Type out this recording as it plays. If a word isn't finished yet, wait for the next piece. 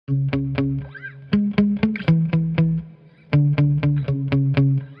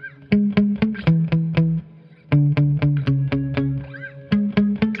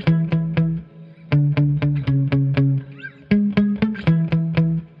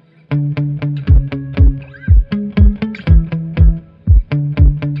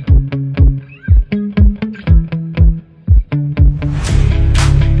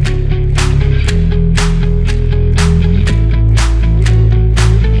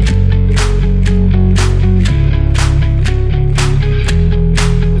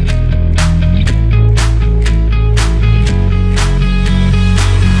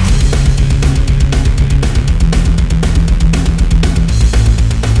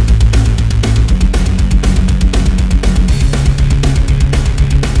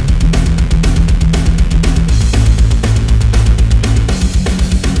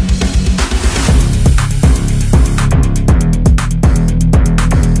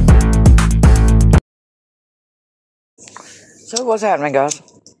So what's happening, guys?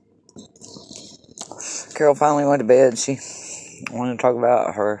 Carol finally went to bed. She wanted to talk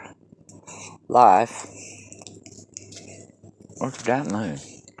about her life. What's that moon?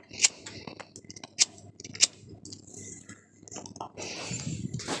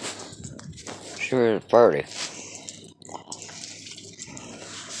 Sure is pretty.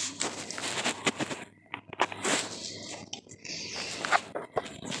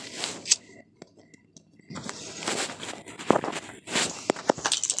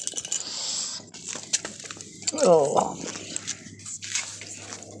 Oh.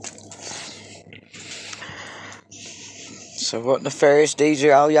 So what nefarious deeds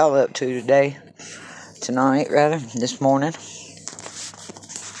are all y'all up to today? Tonight, rather, this morning?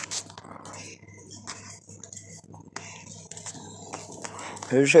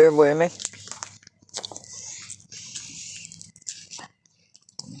 Who's here with me?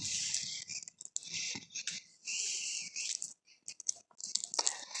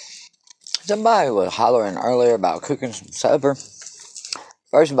 Somebody was hollering earlier about cooking some supper.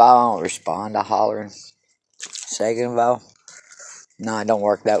 First of all, I don't respond to hollering. Second of all, no, it don't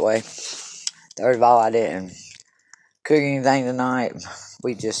work that way. Third of all, I didn't cook anything tonight.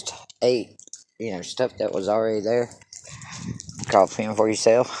 We just ate, stuff that was already there. Call fend for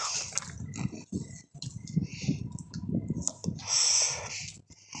yourself.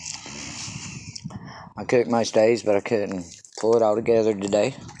 I cook most days, but I couldn't pull it all together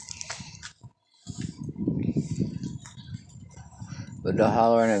today. But the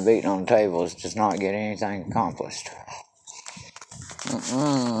hollering and beating on the tables does not get anything accomplished.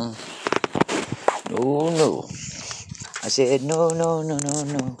 No, no. I said no, no, no, no,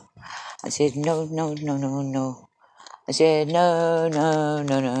 no. I said no, no, no, no, no. I said no, no,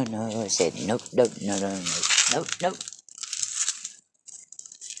 no, no, no. I said nope, nope, no, no, no, nope, nope.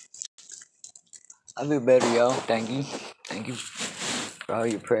 I feel better, y'all. Thank you. Thank you for all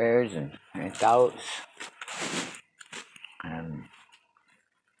your prayers and thoughts.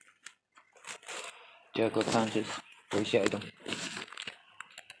 Juggler punches. Appreciate them.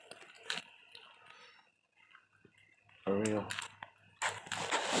 For real.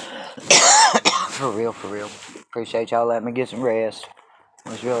 For real, for real. Appreciate y'all letting me get some rest. It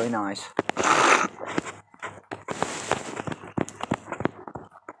was really nice.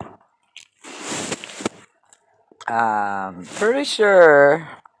 I'm pretty sure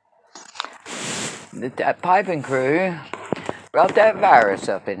that piping crew brought that virus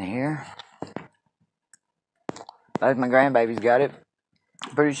up in here. Both my grandbabies got it.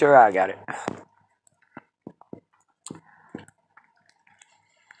 Pretty sure I got it.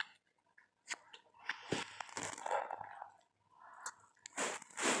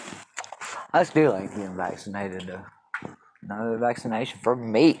 I still ain't getting vaccinated though. No vaccination for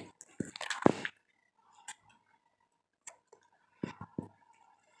me.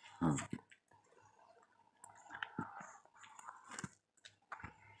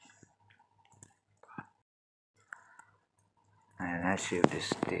 Man, that shit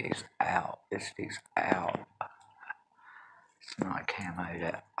just sticks out. It sticks out. It's not camoed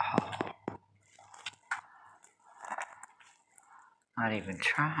at all. Not even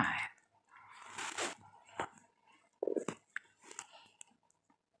trying.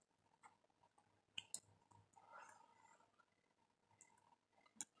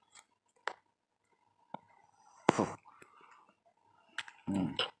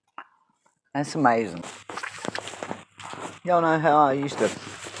 That's amazing. Y'all know how I used to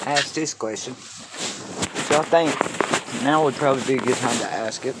ask this question. So I think now would probably be a good time to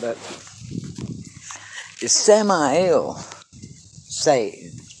ask it, but is Samael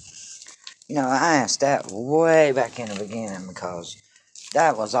Satan? I asked that way back in the beginning because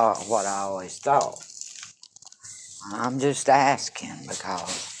that was all what I always thought. I'm just asking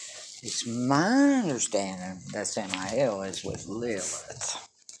because it's my understanding that Samael is with Lilith.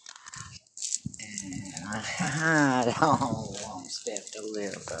 And I don't want to step to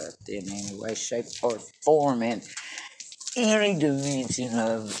Lilith in any way, shape, or form in any dimension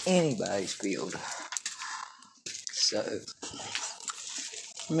of anybody's field. So,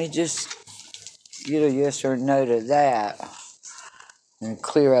 let me just get a yes or no to that and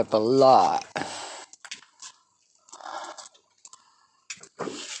clear up a lot.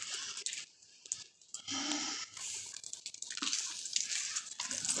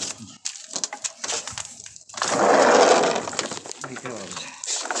 Because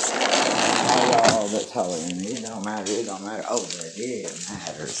all that's hollering, it don't matter, oh, but it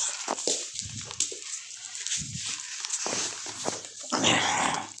matters.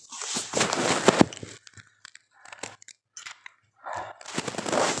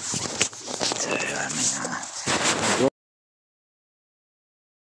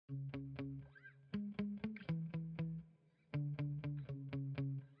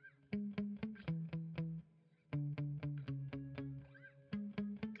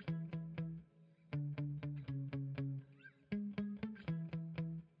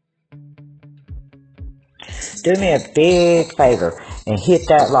 do me a big favor and hit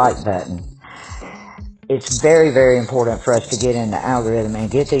that like button. It's very, very important for us to get in the algorithm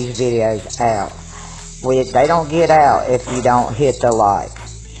and get these videos out. They don't get out if you don't hit the like.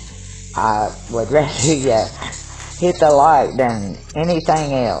 I would rather you hit the like than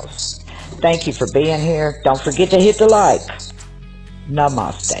anything else. Thank you for being here. Don't forget to hit the like.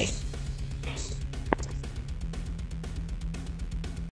 Namaste.